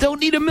two. You don't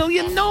need a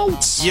million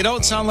notes. You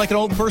don't sound like an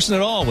old person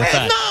at all with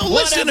that. No,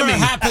 listen to me.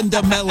 Whatever happened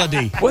to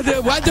melody?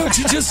 Why don't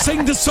you just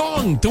sing the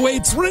song the way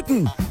it's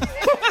written?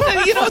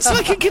 It's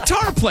like a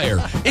guitar player.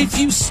 If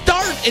you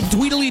start at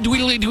dweedly,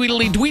 dweedly,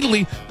 dweedly,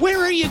 dweedly, where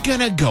are you going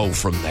to go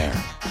from there?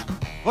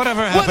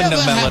 Whatever happened to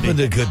melody? Happened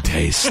to good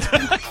taste?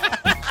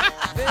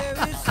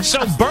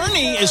 So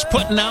Bernie is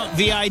putting out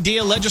the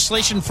idea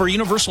legislation for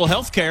universal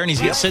health care, and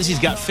he says he's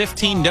got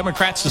 15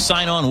 Democrats to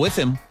sign on with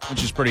him,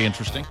 which is pretty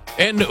interesting.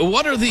 And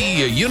what are the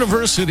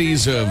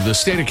universities of the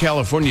state of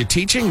California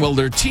teaching? Well,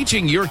 they're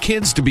teaching your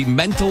kids to be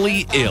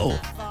mentally ill.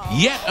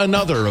 Yet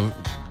another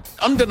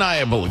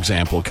undeniable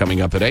example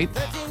coming up at 8.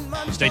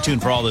 Stay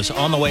tuned for all this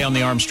on the way on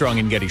the Armstrong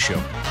and Getty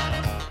Show.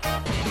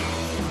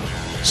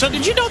 So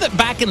did you know that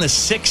back in the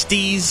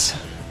 60s,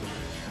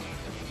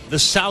 the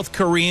South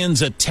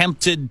Koreans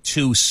attempted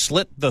to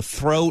slit the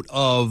throat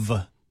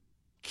of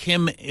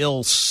Kim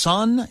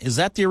Il-sung? Is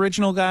that the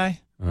original guy?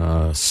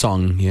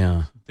 Sung,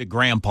 yeah. The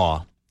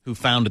grandpa who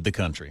founded the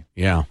country.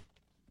 Yeah.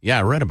 Yeah,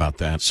 I read about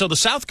that. So the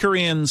South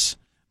Koreans,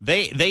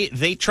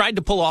 they tried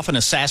to pull off an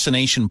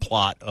assassination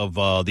plot of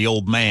the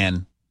old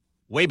man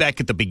way back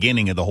at the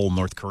beginning of the whole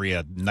North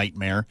Korea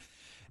nightmare.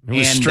 It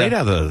was straight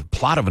out of the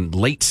plot of a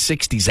late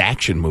 60s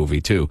action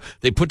movie, too.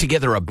 They put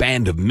together a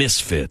band of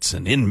misfits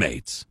and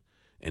inmates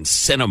and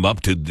sent them up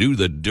to do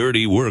the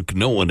dirty work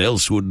no one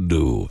else would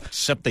do.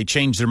 Except they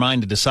changed their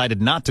mind and decided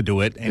not to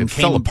do it. And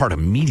fell apart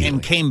immediately.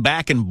 And came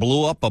back and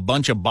blew up a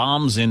bunch of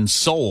bombs in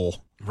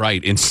Seoul.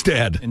 Right,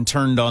 instead. And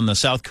turned on the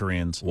South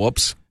Koreans.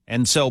 Whoops.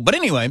 And so, but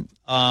anyway,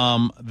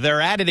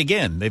 they're at it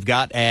again. They've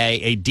got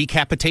a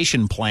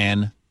decapitation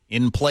plan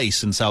in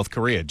place in South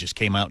Korea. It just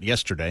came out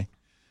yesterday.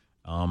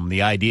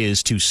 The idea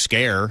is to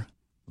scare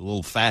the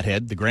little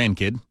fathead, the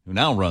grandkid, who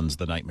now runs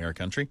the nightmare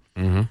country,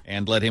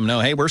 and let him know,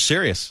 hey, we're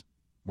serious.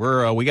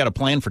 We got a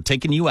plan for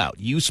taking you out,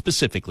 you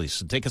specifically.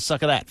 So take a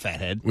suck of that,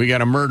 fathead. We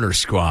got a murder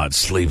squad.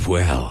 Sleep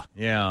well.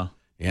 Yeah.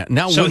 Yeah.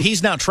 Now, so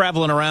he's now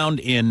traveling around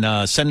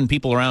in sending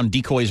people around,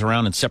 decoys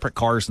around in separate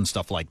cars and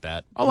stuff like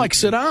that. Oh, like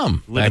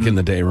Saddam back in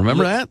the day.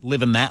 Remember that?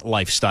 Living that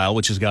lifestyle,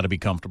 which has got to be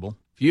comfortable.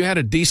 If you had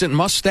a decent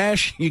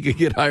mustache, you could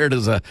get hired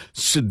as a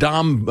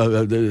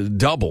Saddam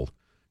double.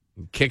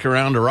 Kick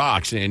around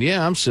Iraq saying,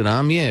 yeah, I'm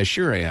Saddam. Yeah,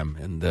 sure I am.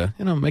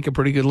 And, make a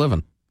pretty good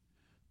living.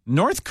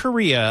 North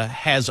Korea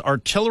has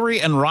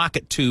artillery and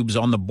rocket tubes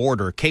on the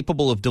border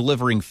capable of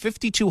delivering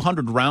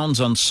 5,200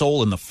 rounds on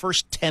Seoul in the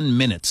first 10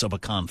 minutes of a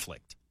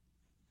conflict.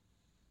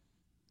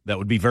 That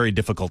would be very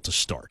difficult to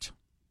start.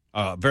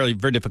 Very,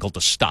 very difficult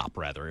to stop,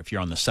 rather, if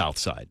you're on the south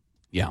side.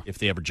 Yeah. If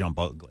they ever jump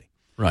ugly.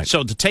 Right.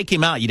 So to take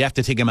him out, you'd have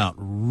to take him out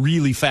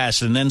really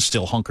fast and then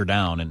still hunker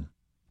down. And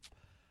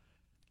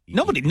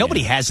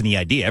nobody has any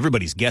idea.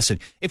 Everybody's guessing.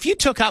 If you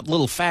took out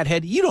little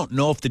fathead, you don't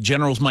know if the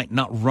generals might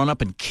not run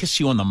up and kiss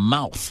you on the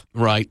mouth.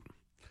 Right.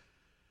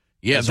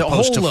 Yeah, as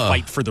opposed to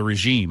fight for the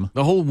regime.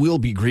 The whole "we'll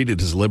be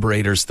greeted as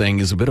liberators" thing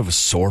is a bit of a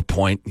sore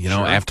point,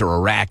 after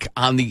Iraq.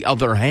 On the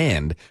other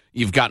hand,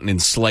 you've got an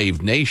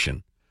enslaved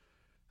nation.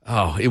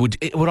 Oh, it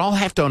would all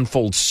have to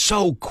unfold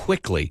so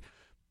quickly.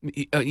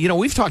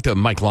 We've talked to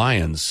Mike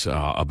Lyons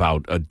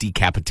about a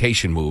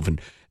decapitation move,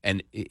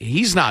 and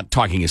he's not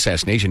talking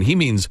assassination. He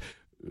means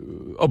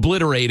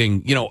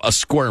obliterating, a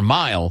square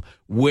mile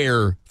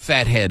where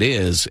Fathead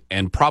is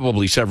and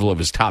probably several of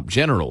his top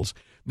generals.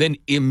 Then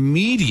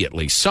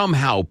immediately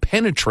somehow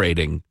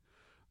penetrating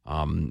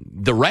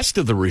the rest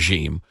of the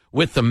regime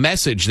with the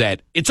message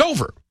that it's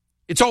over.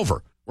 It's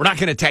over. We're not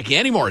going to attack you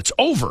anymore. It's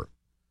over.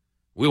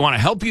 We want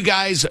to help you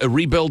guys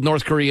rebuild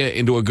North Korea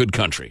into a good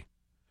country.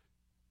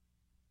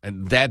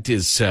 And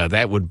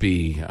that would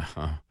be,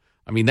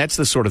 that's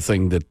the sort of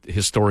thing that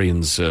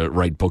historians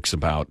write books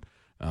about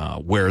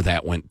where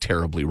that went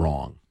terribly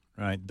wrong.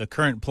 Right. The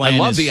current plan I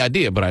love the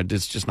idea, but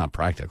it's just not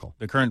practical.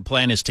 The current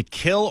plan is to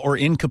kill or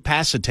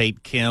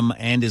incapacitate Kim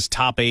and his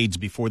top aides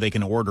before they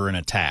can order an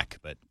attack.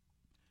 But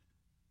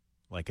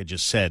like I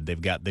just said, they've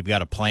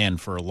got a plan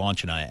for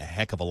launching a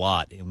heck of a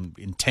lot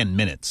in 10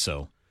 minutes.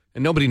 So,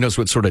 and nobody knows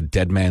what sort of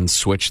dead man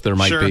switch there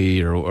might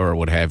be or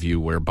what have you,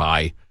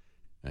 whereby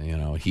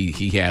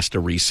he has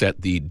to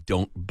reset the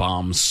 "don't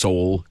bomb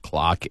Seoul"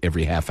 clock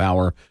every half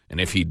hour,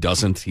 and if he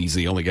doesn't, he's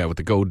the only guy with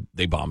the code.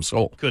 They bomb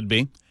Seoul. Could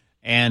be.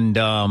 And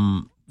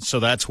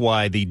so that's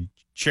why the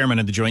chairman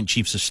of the Joint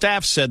Chiefs of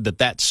Staff said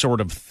that sort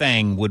of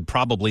thing would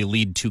probably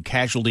lead to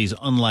casualties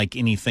unlike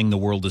anything the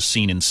world has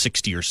seen in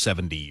 60 or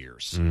 70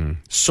 years.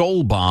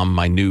 Soul Bomb,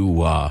 my new,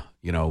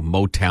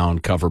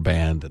 Motown cover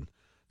band and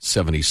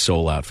 70s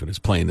soul outfit, is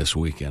playing this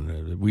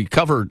weekend. We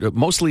covered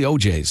mostly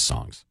OJ's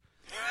songs.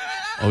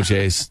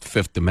 OJ's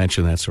Fifth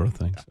Dimension, that sort of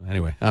thing. So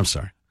anyway, I'm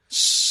sorry.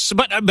 So,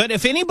 but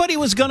if anybody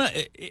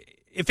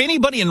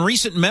in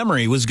recent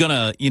memory was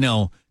gonna,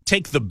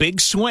 take the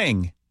big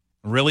swing,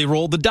 really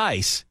roll the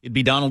dice, it'd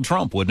be Donald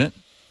Trump, wouldn't it?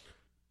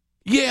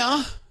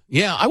 Yeah.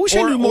 I wish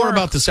I knew more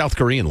about the South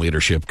Korean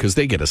leadership because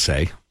they get a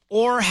say.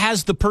 Or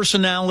has the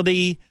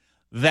personality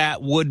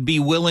that would be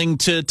willing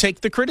to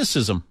take the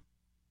criticism.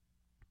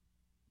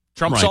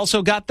 Trump's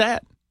also got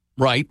that.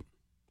 Right.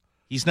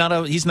 He's not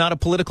a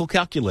political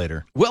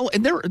calculator. Well,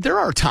 and there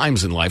are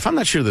times in life, I'm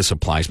not sure this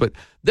applies, but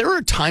there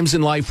are times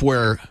in life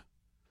where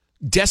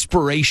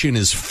desperation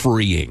is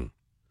freeing.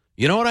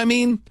 You know what I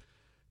mean?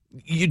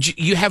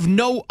 You have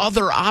no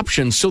other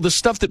options, so the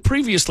stuff that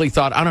previously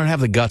thought, I don't have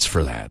the guts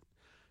for that,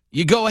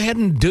 you go ahead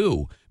and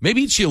do.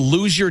 Maybe it's you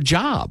lose your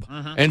job,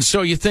 and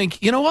so you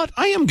think, you know what,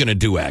 I am going to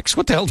do X.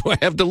 What the hell do I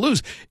have to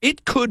lose?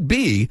 It could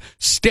be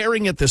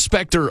staring at the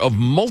specter of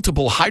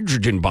multiple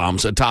hydrogen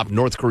bombs atop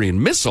North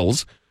Korean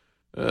missiles,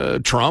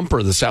 Trump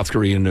or the South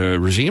Korean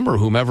regime or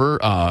whomever,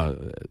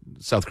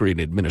 South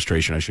Korean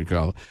administration, I should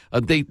call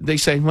it. They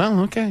say, well,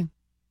 okay,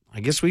 I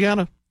guess we got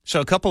to.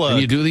 So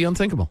and you do the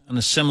unthinkable. On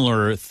a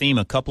similar theme,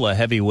 a couple of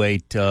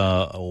heavyweight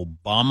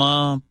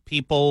Obama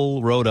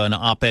people wrote an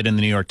op-ed in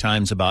the New York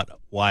Times about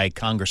why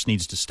Congress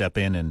needs to step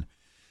in and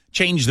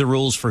change the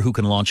rules for who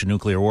can launch a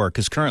nuclear war.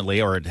 Because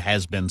currently, or it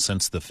has been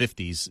since the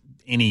 50s,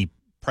 any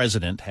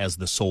president has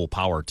the sole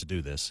power to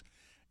do this.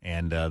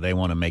 And they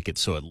want to make it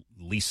so at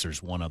least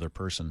there's one other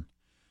person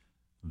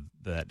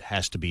that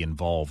has to be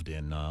involved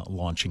in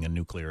launching a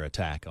nuclear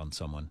attack on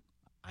someone.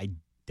 I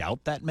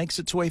doubt that makes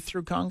its way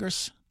through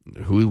Congress.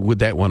 Who would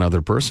that one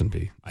other person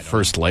be?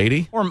 First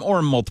Lady?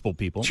 Or multiple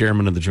people.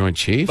 Chairman of the Joint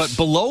Chiefs? But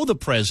below the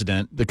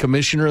president. The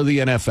commissioner of the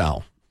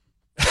NFL.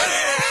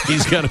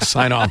 He's got to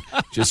sign off.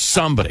 Just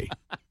somebody.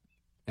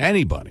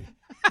 Anybody.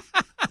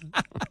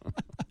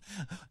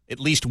 At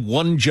least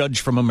one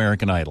judge from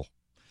American Idol.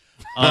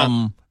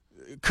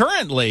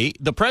 Currently,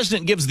 the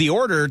president gives the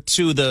order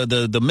to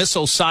the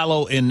missile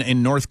silo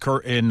in North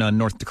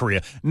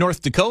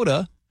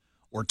Dakota,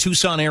 or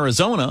Tucson,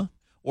 Arizona,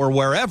 or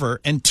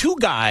wherever, and two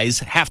guys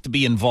have to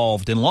be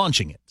involved in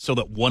launching it so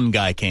that one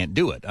guy can't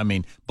do it. I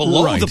mean,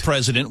 below the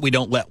president, we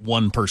don't let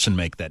one person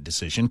make that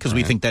decision because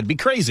we think that'd be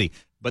crazy.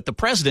 But the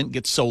president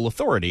gets sole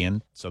authority,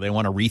 and so they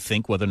want to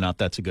rethink whether or not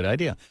that's a good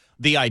idea.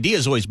 The idea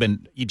has always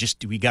been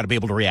we got to be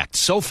able to react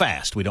so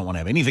fast. We don't want to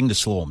have anything to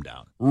slow them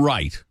down.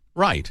 Right.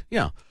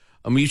 Yeah.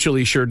 A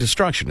mutually assured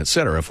destruction, et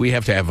cetera. If we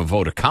have to have a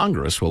vote of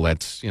Congress, well,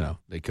 that's,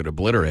 they could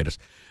obliterate us.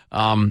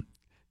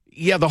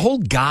 Yeah, the whole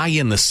guy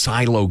in the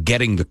silo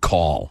getting the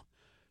call.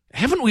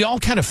 Haven't we all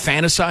kind of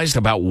fantasized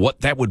about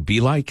what that would be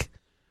like?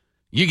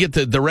 You get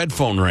the red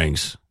phone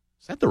rings.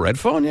 Is that the red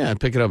phone? Yeah,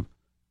 pick it up.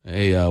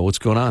 Hey, what's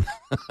going on?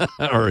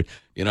 Or,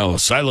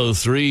 Silo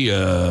 3,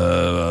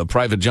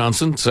 Private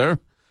Johnson, sir.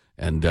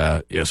 And,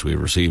 yes, we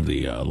received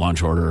the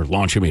launch order.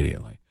 Launch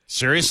immediately.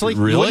 Seriously?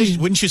 Really?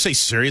 Wouldn't you say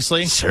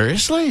seriously?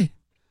 Seriously?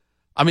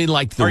 I mean,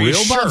 like the Are you real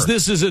sure? bombs.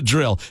 This is a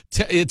drill.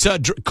 It's a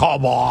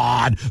come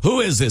on. Who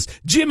is this?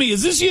 Jimmy,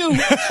 is this you?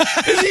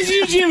 Is this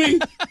you, Jimmy?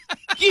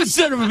 You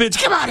son of a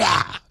bitch. Come on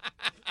now.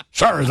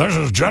 Sir, this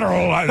is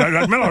General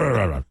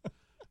Miller.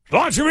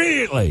 Launch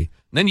immediately.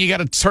 Then you got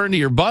to turn to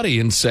your buddy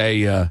and say,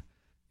 yeah,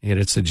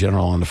 it's the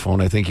general on the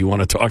phone. I think you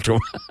want to talk to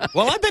him.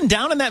 Well, I've been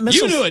down in that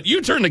missile. You do it.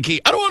 You turn the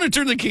key. I don't want to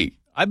turn the key.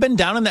 I've been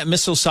down in that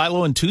missile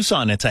silo in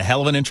Tucson. It's a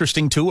hell of an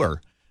interesting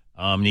tour.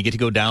 You get to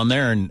go down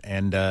there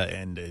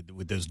and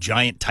with those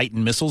giant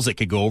Titan missiles that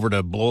could go over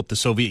to blow up the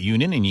Soviet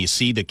Union, and you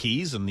see the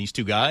keys and these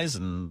two guys,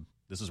 and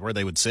this is where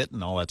they would sit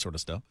and all that sort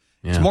of stuff.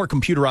 Yeah. It's more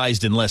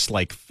computerized and less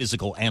like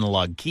physical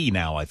analog key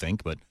now, I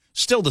think, but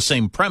still the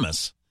same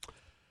premise.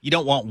 You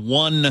don't want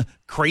one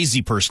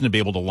crazy person to be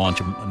able to launch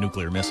a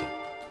nuclear missile.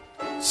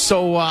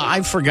 So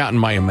I've forgotten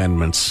my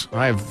amendments.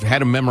 I've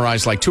had them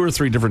memorized like 2 or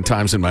 3 different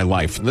times in my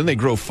life. And then they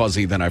grow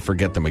fuzzy, then I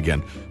forget them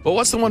again. But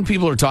what's the one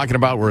people are talking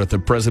about where the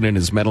president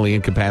is mentally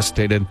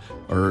incapacitated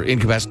or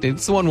incapacitated?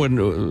 It's the one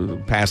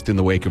when passed in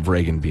the wake of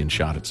Reagan being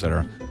shot, et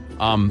cetera.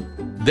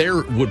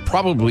 There would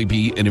probably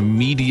be an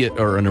immediate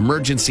or an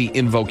emergency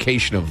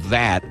invocation of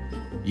that.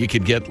 You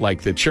could get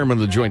like the chairman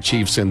of the Joint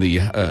Chiefs and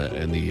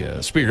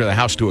the Speaker of the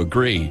House to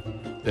agree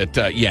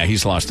that,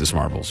 he's lost his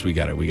marbles. We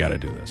got to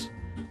do this.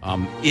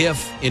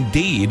 If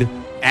indeed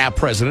a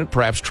president,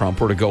 perhaps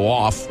Trump, were to go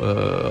off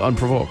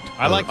unprovoked,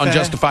 I like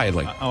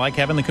unjustifiably. I like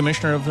having the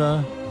commissioner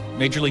of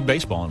Major League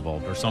Baseball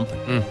involved or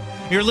something.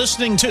 You're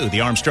listening to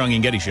the Armstrong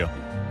and Getty Show.